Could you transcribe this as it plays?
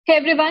Hey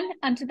everyone,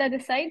 Anshita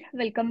this side.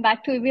 Welcome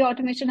back to EV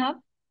Automation Hub.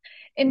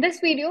 In this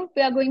video,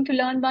 we are going to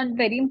learn one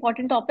very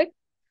important topic.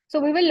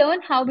 So we will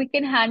learn how we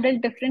can handle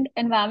different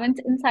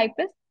environments in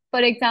Cypress.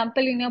 For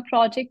example, in your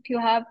project, you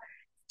have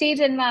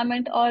stage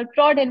environment or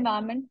prod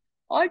environment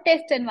or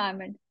test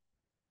environment.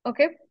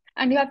 Okay.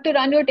 And you have to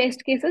run your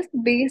test cases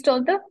based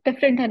on the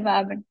different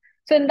environment.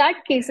 So in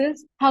that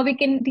cases, how we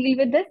can deal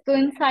with this? So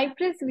in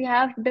Cypress, we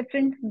have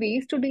different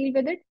ways to deal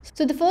with it.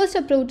 So the first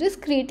approach is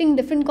creating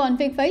different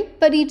config file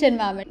per each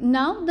environment.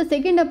 Now the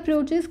second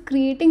approach is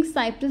creating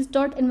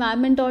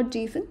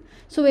cypress.env.json.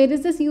 So where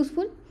is this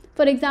useful?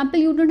 For example,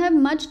 you don't have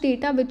much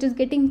data which is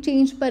getting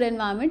changed per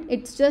environment.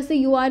 It's just a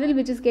URL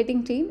which is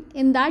getting changed.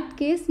 In that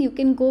case, you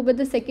can go with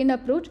the second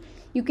approach.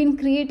 You can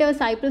create a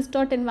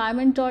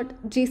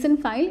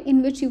cypress.environment.json file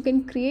in which you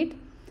can create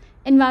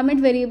environment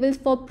variables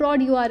for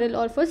prod URL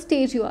or for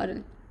stage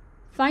URL.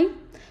 Fine.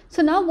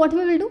 So now what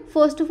we will do,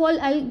 first of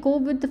all, I'll go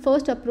with the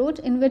first approach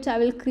in which I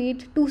will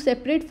create two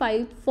separate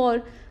files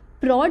for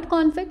prod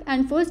config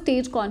and for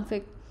stage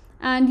config.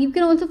 And you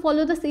can also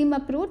follow the same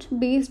approach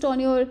based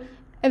on your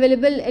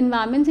available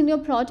environments in your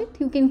project.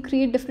 You can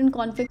create different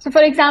configs. So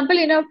for example,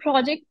 in our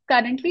project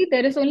currently,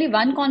 there is only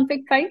one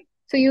config file.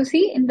 So you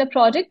see in the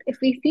project, if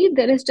we see,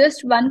 there is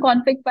just one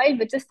config file,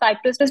 which is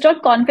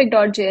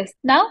cypress.config.js.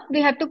 Now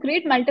we have to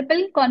create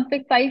multiple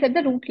config files at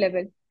the root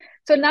level.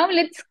 So now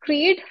let's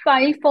create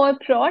file for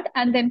prod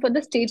and then for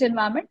the stage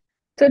environment.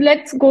 So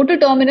let's go to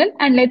terminal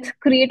and let's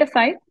create a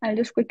file. I'll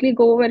just quickly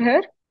go over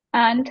here.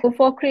 And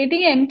for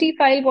creating an empty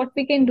file, what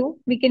we can do,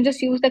 we can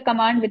just use the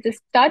command which is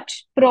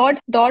touch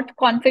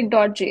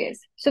prod.config.js.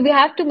 So we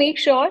have to make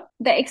sure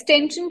the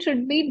extension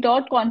should be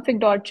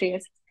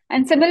 .config.js.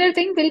 And similar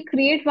thing, we'll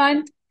create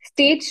one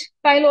stage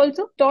file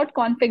also,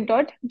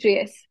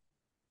 .config.js.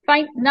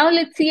 Fine. Now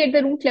let's see at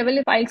the root level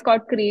if files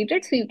got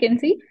created. So you can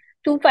see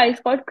two files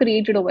got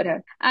created over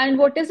here. And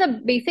what is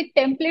the basic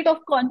template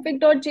of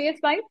config.js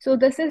file? So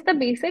this is the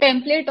basic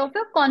template of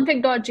a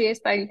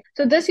config.js file.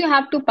 So this you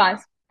have to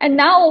pass. And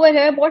now over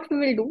here, what we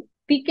will do,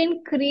 we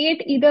can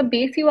create either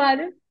base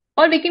URL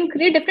or we can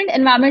create different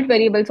environment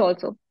variables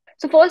also.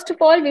 So first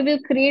of all, we will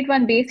create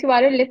one base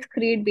URL. Let's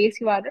create base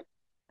URL.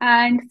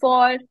 And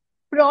for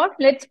prod,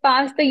 let's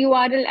pass the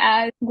URL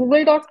as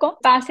google.com,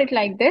 pass it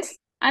like this.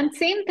 And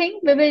same thing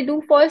we will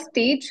do for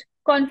stage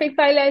config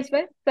file as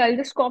well. So I'll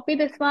just copy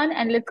this one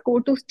and let's go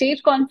to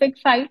stage config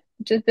file,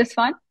 which is this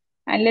one.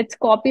 And let's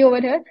copy over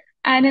here.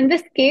 And in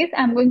this case,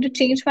 I'm going to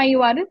change my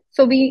URL.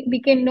 So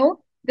we can know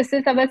this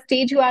is our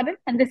stage URL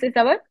and this is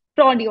our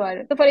prod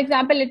URL. So for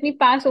example, let me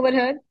pass over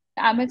here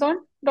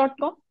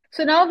amazon.com.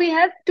 So now we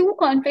have two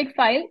config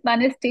files.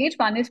 One is stage,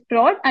 one is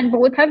prod, and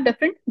both have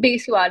different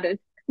base URLs.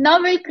 Now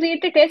we'll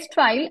create a test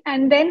file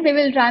and then we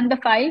will run the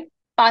file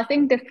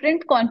passing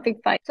different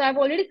config files. So I've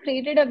already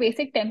created a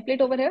basic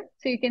template over here.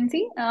 So you can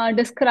see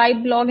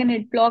describe blog and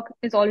it blog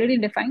is already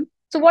defined.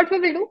 So what we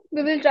will do,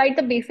 we will write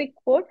the basic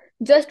code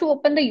just to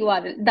open the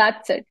URL.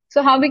 That's it.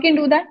 So how we can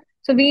do that?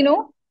 So we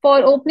know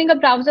for opening a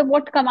browser,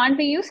 what command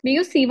we use? We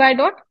use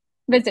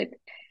cy.visit.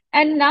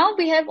 And now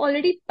we have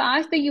already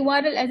passed the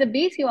URL as a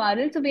base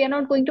URL. So we are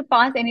not going to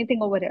pass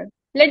anything over here.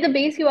 Let the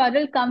base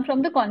URL come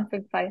from the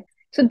config file.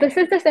 So this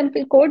is the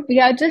simple code. We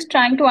are just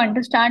trying to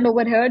understand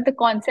over here the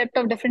concept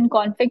of different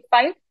config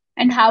files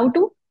and how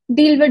to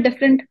deal with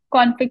different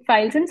config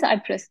files in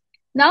Cypress.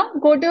 Now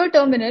go to your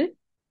terminal.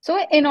 So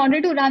in order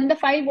to run the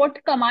file,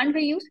 what command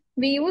we use?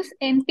 We use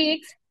npx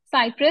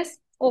cypress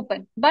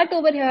open. But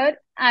over here,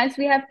 as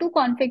we have two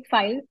config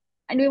files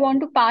and we want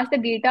to pass the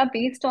data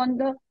based on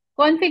the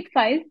config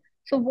file,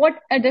 so what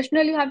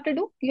additional you have to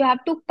do? You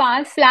have to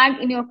pass flag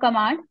in your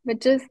command,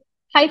 which is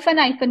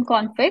 -config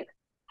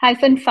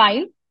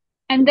 -file.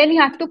 And then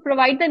you have to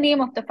provide the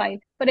name of the file.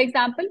 For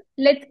example,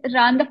 let's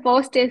run the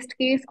first test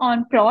case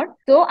on prod.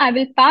 So I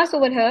will pass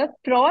over here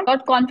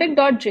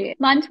prod.config.js.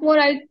 Once more,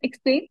 I'll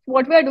explain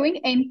what we are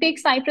doing. npx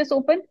cypress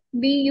open.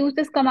 We use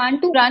this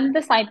command to run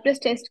the Cypress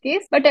test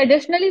case. But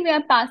additionally, we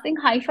are passing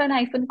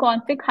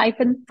 -config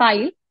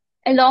 -file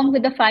along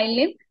with the file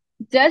name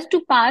just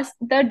to pass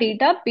the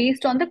data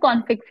based on the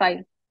config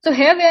file. So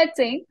here we are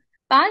saying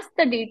pass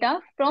the data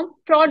from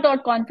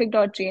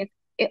prod.config.js.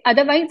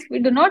 Otherwise, we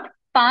do not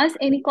pass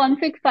any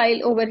config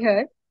file over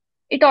here,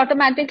 it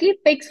automatically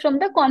picks from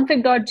the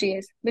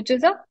config.js, which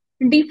is a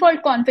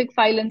default config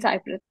file in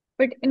Cypress.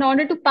 But in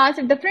order to pass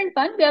a different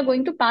one, we are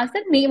going to pass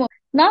the name.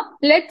 Now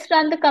let's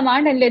run the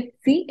command and let's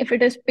see if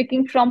it is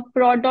picking from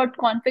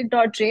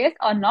prod.config.js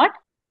or not.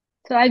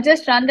 So I'll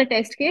just run the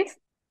test case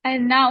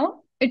and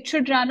now it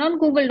should run on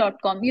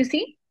google.com. You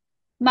see,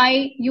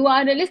 my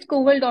URL is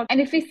google.com.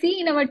 And if we see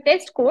in our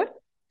test code,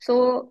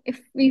 so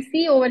if we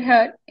see over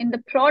here in the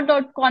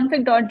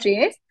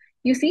prod.config.js,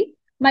 you see,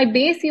 my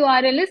base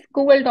URL is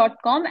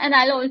google.com and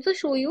I'll also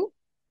show you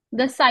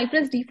the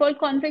Cypress default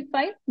config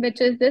file, which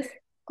is this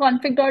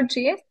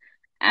config.js,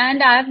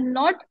 and I have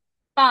not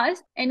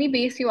passed any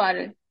base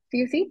URL. So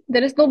you see,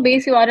 there is no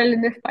base URL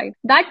in this file.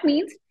 That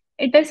means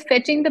it is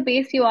fetching the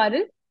base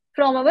URL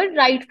from our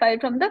write file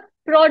from the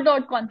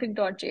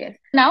prod.config.js.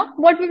 Now,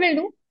 what we will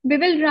do, we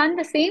will run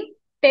the same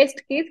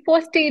test case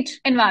for stage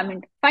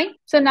environment. Fine.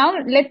 So now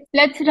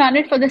let's run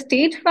it for the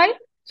stage file.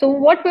 So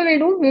what we will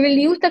do, we will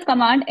use the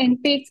command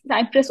npx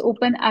cypress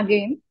open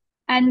again,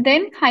 and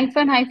then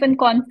hyphen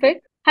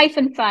config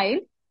hyphen file.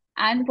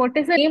 And what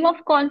is the name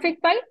of config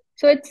file?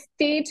 So it's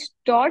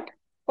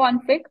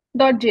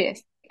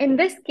stage.config.js. In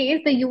this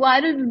case, the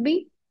URL will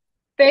be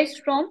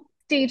fetched from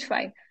stage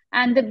file,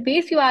 and the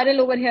base URL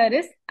over here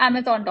is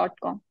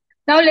amazon.com.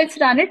 Now let's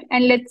run it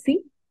and let's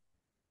see.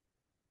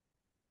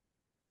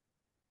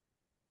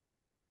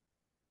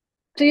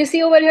 So you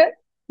see over here,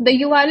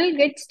 the URL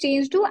gets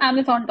changed to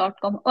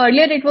amazon.com.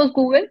 Earlier it was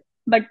Google,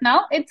 but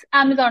now it's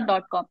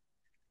amazon.com.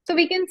 So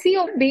we can see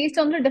based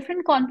on the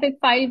different config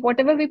file,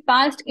 whatever we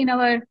passed in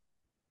our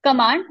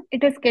command,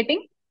 it is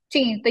getting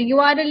changed. The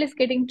URL is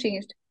getting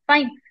changed.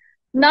 Fine.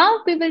 Now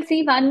we will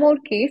see one more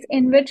case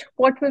in which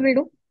what we will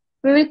do.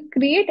 We will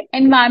create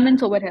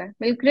environments over here.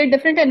 We'll create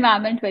different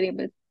environment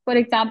variables. For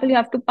example, you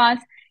have to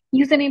pass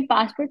username,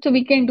 password. So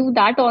we can do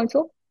that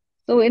also.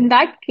 So in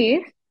that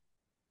case,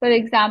 for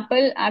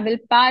example, I will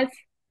pass,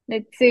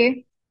 let's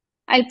say,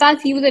 I'll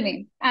pass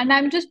username and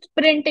I'm just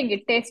printing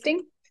it,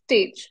 testing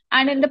stage.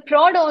 And in the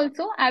prod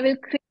also, I will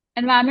create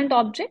environment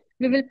object.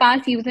 We will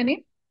pass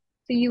username.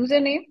 So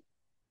username,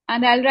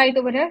 and I'll write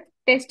over here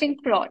testing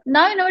prod.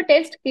 Now in our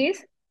test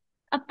case,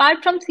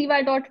 apart from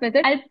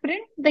cy.visit, I'll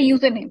print the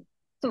username.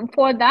 So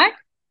for that,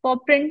 for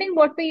printing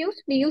what we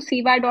use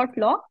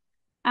cy.log,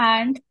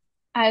 and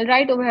I'll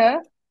write over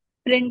here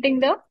printing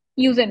the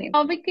username.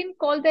 Now we can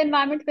call the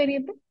environment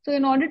variable. So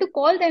in order to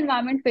call the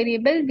environment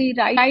variable, we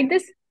write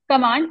this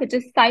command, which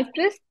is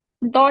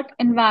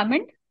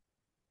cypress.environment,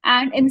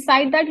 and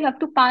inside that you have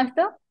to pass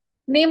the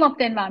name of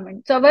the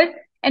environment. So our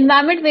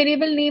environment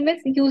variable name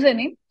is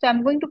username. So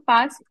I'm going to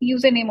pass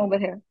username over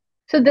here.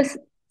 So this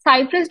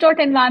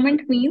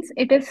cypress.environment means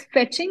it is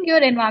fetching your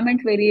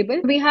environment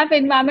variable. We have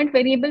environment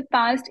variable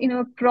passed in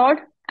our prod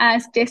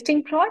as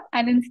testing prod,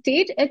 and in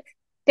stage it's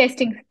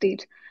testing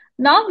stage.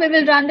 Now we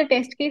will run the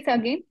test case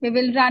again. We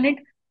will run it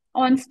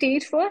on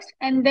stage first,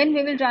 and then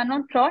we will run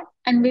on prod,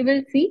 and we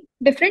will see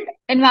different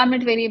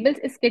environment variables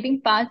is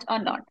getting passed or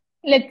not.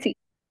 Let's see.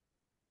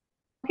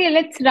 Okay,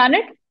 let's run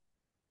it.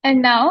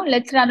 And now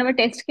let's run our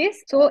test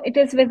case. So it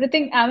is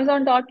visiting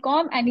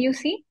amazon.com, and you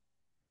see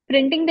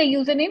printing the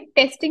username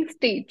testing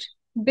stage,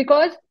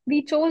 because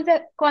we chose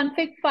the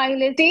config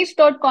file is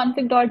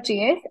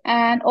stage.config.js,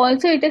 and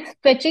also it is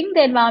fetching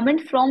the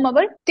environment from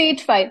our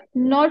stage file,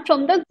 not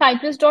from the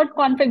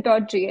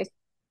cypress.config.js.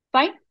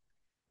 Fine.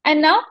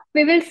 And now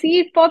we will see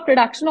it for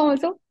production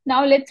also.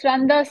 Now let's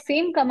run the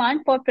same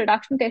command for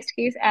production test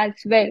case as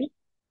well.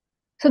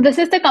 So this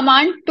is the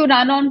command to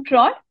run on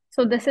prod.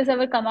 So this is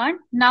our command.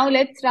 Now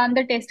let's run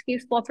the test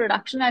case for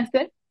production as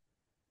well.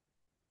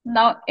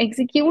 Now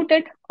execute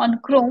it on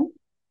Chrome.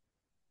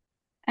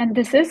 And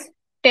this is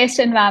test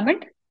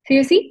environment. So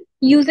you see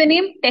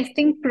username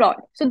testing prod.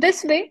 So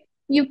this way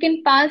you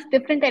can pass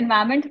different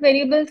environment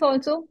variables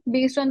also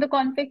based on the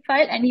config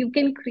file, and you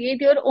can create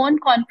your own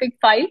config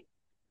file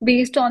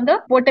based on the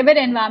whatever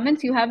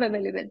environments you have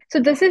available.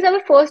 So this is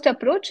our first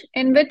approach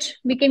in which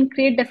we can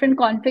create different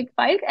config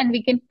files and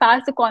we can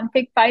pass the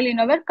config file in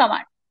our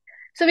command.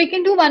 So we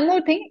can do one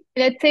more thing.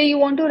 Let's say you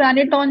want to run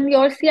it on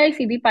your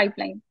CI/CD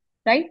pipeline,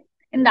 right?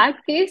 In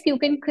that case, you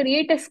can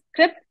create a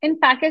script in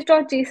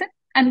package.json,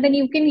 and then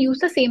you can use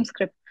the same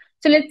script.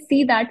 So let's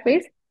see that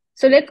ways.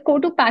 So let's go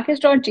to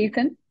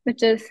package.json,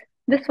 which is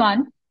this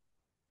one.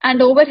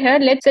 And over here,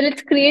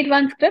 let's create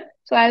one script.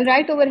 So I'll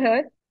write over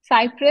here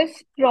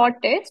cypress prod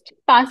test,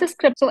 pass a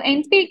script. So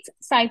npx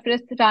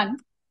cypress run.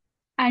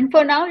 And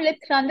for now,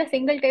 let's run the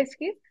single test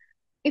case.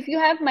 If you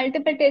have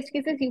multiple test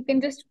cases, you can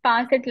just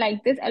pass it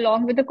like this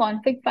along with the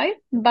config file.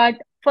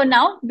 But for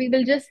now, we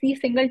will just see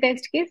single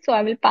test case. So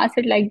I will pass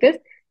it like this.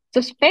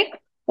 So spec,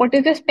 what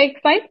is the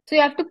spec file? So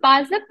you have to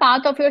pass the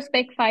path of your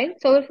spec file.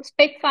 So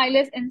spec file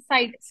is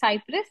inside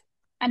Cypress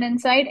and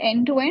inside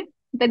end to end.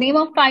 The name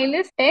of file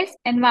is test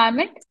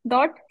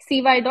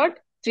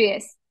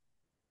environment.cy.js.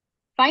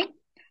 Fine.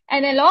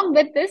 And along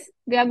with this,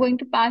 we are going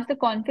to pass the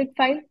config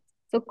file.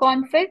 So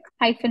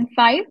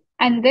config-file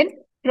and then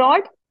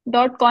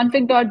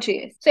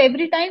prod.config.js. So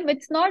every time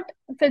it's not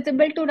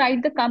feasible to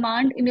write the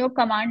command in your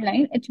command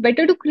line, it's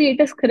better to create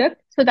a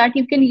script so that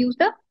you can use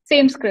the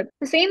same script.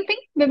 The same thing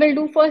we will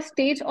do for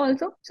stage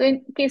also. So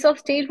in case of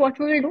stage, what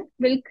we will do,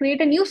 we'll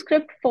create a new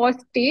script for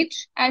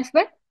stage as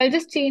well. I'll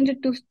just change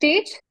it to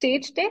stage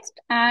test,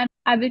 and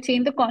I will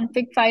change the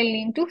config file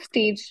name to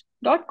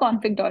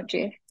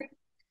stage.config.js.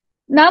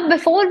 Now,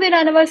 before we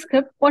run our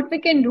script, what we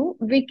can do,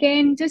 we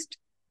can just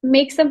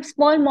make some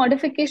small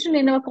modification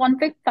in our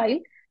config file.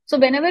 So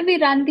whenever we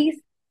run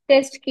these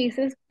test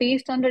cases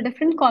based on the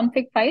different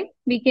config file,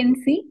 we can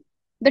see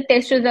the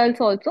test results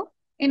also.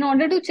 In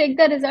order to check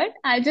the result,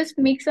 I'll just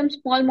make some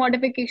small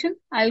modification.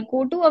 I'll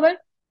go to our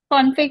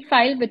config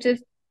file, which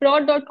is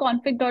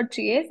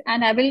prod.config.js,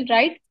 and I will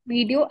write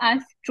video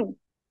as true.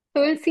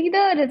 So we'll see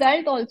the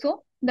result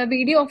also, the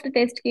video of the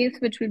test case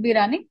which will be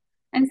running.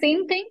 And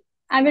same thing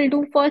I will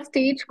do for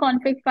stage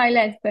config file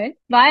as well.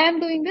 Why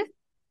I'm doing this?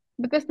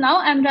 Because now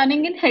I'm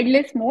running in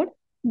headless mode.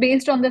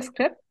 based on the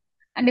script.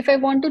 And if I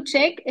want to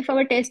check if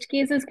our test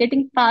case is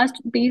getting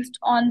passed based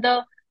on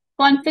the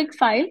config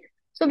file,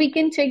 so we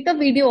can check the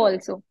video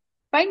also.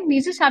 Fine.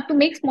 We just have to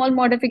make small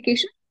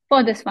modification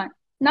for this one.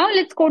 Now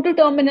let's go to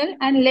terminal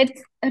and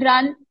let's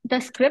run the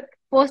script.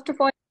 First of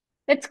all,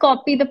 let's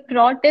copy the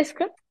prod test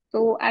script.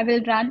 So I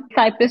will run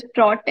Cypress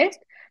prod test.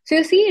 So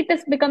you see, it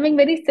is becoming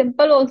very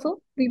simple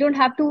also. We don't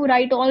have to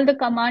write all the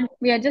command.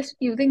 We are just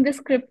using the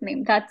script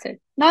name. That's it.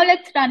 Now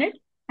let's run it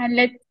and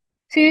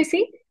so you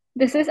see,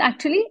 this is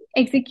actually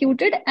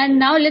executed. And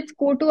now let's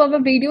go to our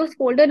videos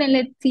folder and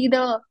let's see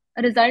the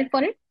result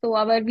for it. So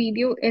our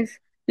video is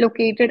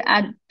located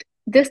at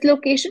this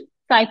location,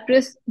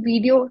 Cypress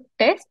video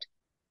test,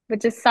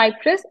 which is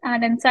Cypress.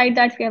 And inside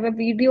that we have a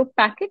video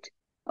package.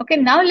 Okay,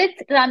 now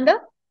let's run the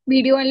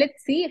video and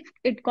let's see if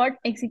it got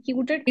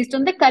executed based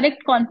on the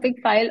correct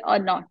config file or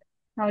not.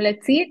 Now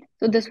let's see it.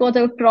 So this was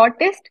our prod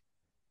test.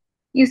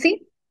 You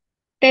see,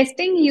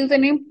 testing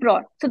username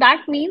prod. So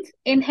that means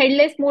in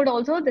headless mode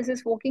also, this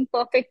is working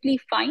perfectly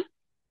fine.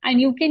 And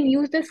you can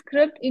use the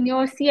script in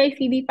your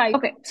CI/CD file.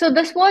 Okay, so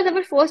this was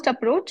our first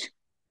approach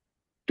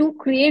to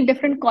create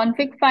different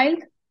config files.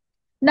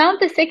 Now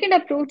the second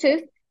approach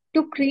is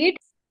to create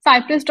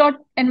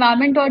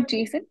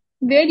cypress.environment.json,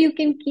 where you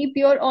can keep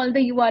your all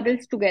the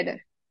URLs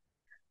together.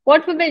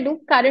 What we will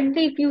do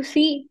currently, if you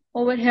see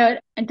over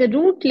here at the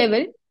root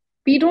level,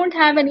 we don't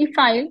have any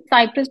file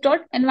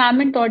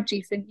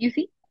cypress.environment.json. You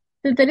see,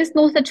 so there is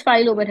no such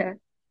file over here.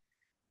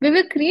 We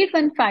will create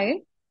one file.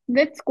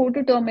 Let's go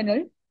to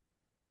terminal.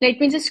 Let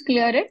me just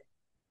clear it.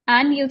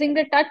 And using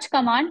the touch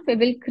command, we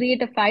will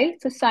create a file.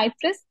 So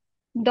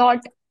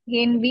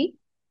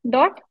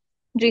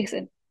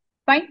cypress.env.json.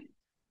 Fine.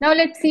 Now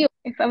let's see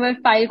if our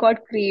file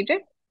got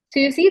created. So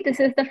you see,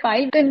 this is the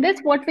file. So in this,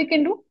 what we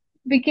can do,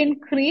 we can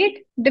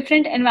create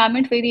different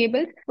environment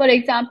variables. For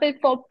example,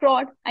 for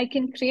prod, I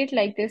can create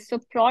like this. So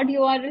prod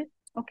URL,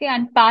 okay,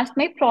 and pass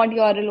my prod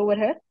URL over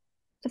here.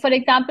 So for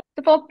example,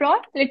 for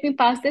prod, let me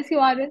pass this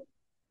URL.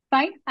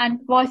 Fine.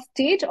 And for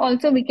stage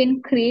also, we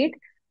can create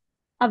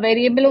a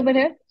variable over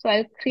here. So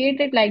I'll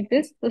create it like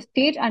this. So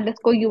stage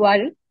underscore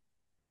URL.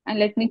 And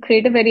let me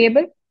create a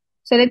variable.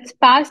 So let's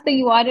pass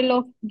the URL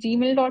of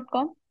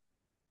gmail.com.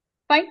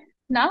 Fine.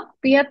 Now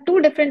we have two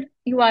different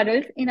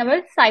URLs in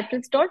our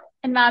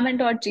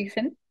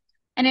cypress.environment.json.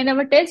 And in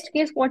our test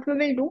case, what we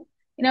will do?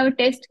 In our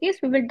test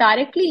case, we will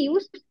directly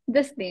use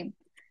this name.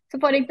 So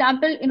for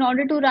example, in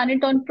order to run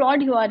it on prod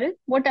URL,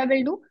 what I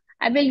will do?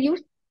 I will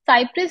use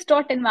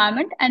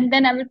cypress.environment and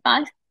then I will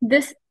pass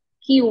this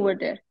key over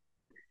there.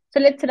 So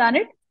let's run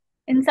it.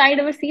 Inside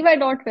our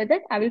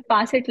cy.wizard, I will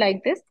pass it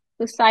like this.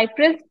 So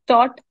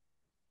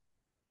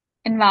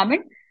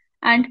cypress.environment.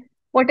 And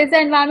what is the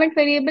environment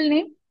variable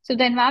name? So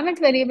the environment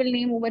variable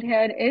name over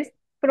here is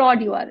prod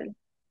URL.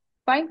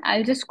 Fine.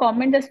 I'll just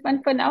comment this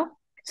one for now.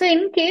 So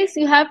in case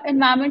you have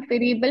environment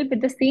variable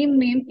with the same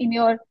name in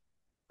your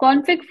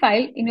config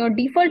file, in your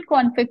default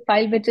config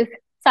file, which is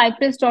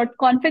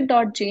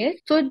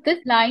cypress.config.js, so this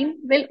line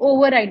will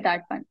override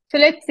that one. So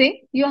let's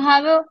say you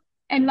have a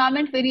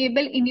environment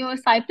variable in your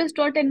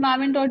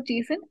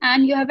cypress.environment.json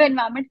and you have an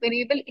environment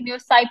variable in your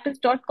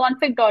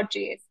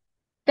cypress.config.js.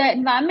 The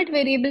environment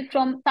variable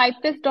from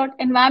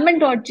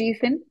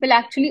cypress.environment.json will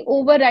actually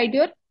override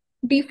your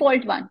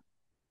default one.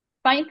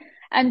 Fine.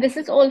 And this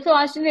is also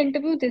asked in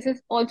interview. This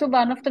is also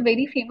one of the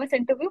very famous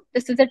interview.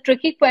 This is a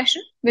tricky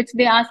question which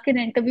they ask in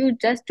interview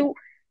just to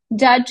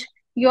judge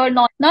your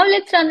knowledge. Now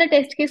let's run the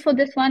test case for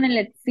this one and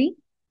let's see.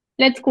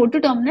 Let's go to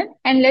terminal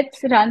and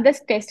let's run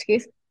this test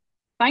case.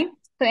 Fine.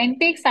 So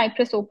npx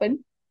cypress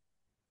open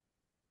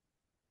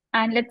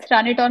and let's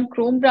run it on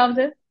Chrome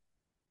browser.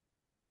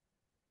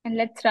 And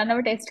let's run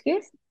our test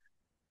case.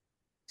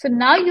 So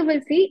now you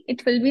will see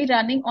it will be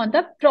running on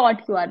the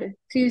prod URL.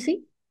 So you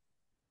see.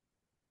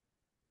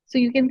 So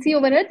you can see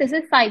over here, this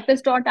is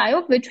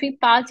cypress.io, which we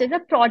passed as a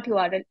prod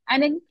URL.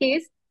 And in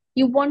case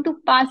you want to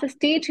pass a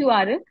stage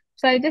URL,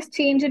 so I'll just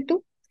change it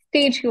to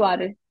stage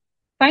URL.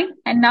 Fine.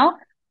 And now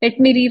let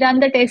me rerun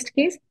the test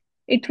case.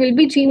 It will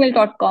be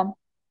gmail.com.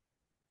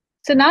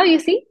 So now you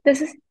see,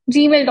 this is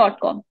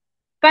gmail.com.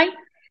 Fine.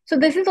 So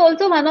this is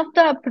also one of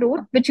the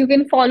approach which you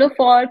can follow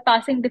for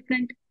passing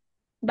different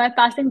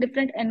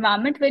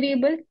environment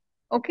variables.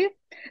 Okay.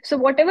 So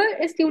whatever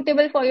is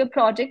suitable for your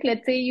project,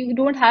 let's say you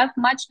don't have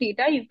much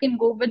data, you can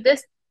go with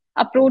this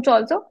approach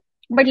also.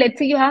 But let's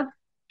say you have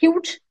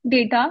huge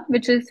data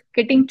which is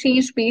getting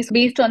changed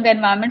based on the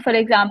environment. For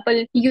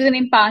example,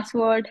 username,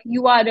 password,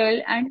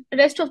 URL, and the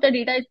rest of the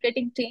data is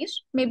getting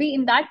changed. Maybe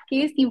in that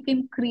case, you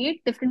can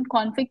create different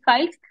config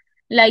files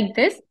like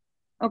this.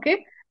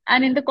 Okay.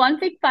 And in the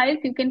config files,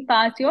 you can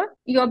pass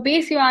your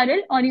base URL,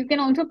 or you can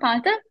also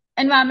pass the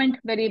environment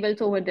variables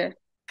over there.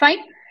 Fine.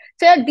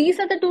 So yeah, these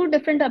are the two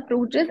different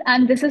approaches,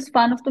 and this is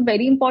one of the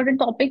very important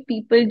topic.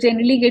 People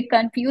generally get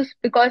confused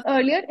because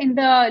earlier in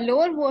the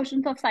lower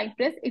versions of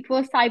Cypress, it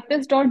was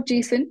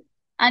cypress.json,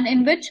 and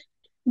in which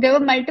there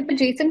were multiple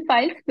JSON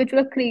files which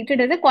were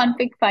created as a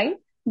config file.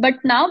 But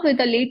now with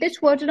the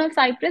latest version of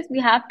Cypress, we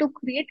have to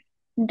create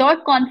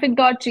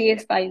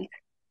 .config.js files.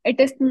 It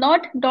is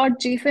not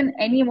 .json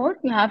anymore.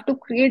 You have to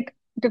create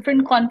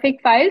different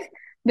config files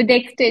with the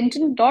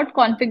extension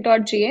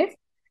 .config.js,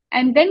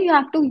 and then you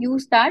have to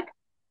use that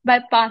by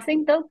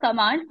passing the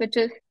command, which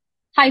is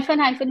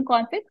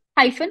 --config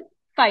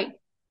 -file.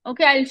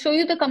 Okay, I'll show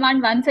you the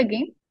command once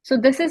again. So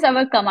this is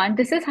our command.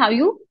 This is how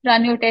you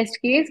run your test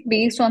case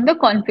based on the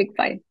config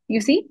file.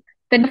 You see,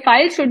 the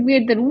file should be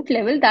at the root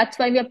level. That's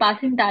why we are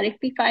passing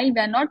directly file.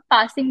 We are not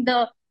passing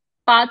the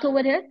path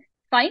over here.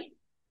 Fine.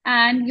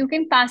 And you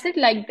can pass it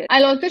like this.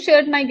 I'll also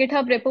share my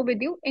GitHub repo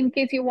with you in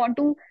case you want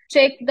to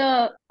check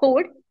the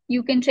code.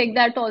 You can check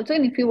that also.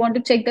 And if you want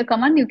to check the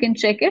command, you can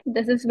check it.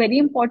 This is very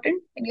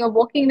important when you're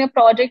working in a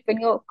project, when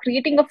you're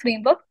creating a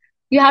framework.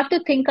 You have to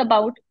think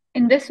about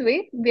in this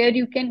way where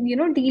you can,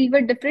 deal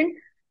with different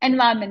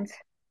environments.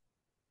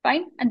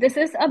 Fine. And this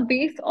is a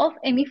base of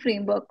any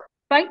framework.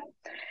 Fine.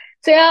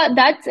 So yeah,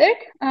 that's it.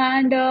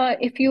 And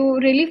if you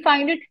really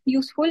find it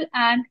useful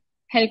and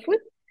helpful,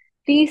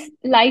 please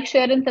like,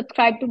 share, and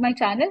subscribe to my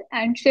channel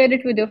and share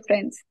it with your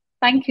friends.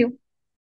 Thank you.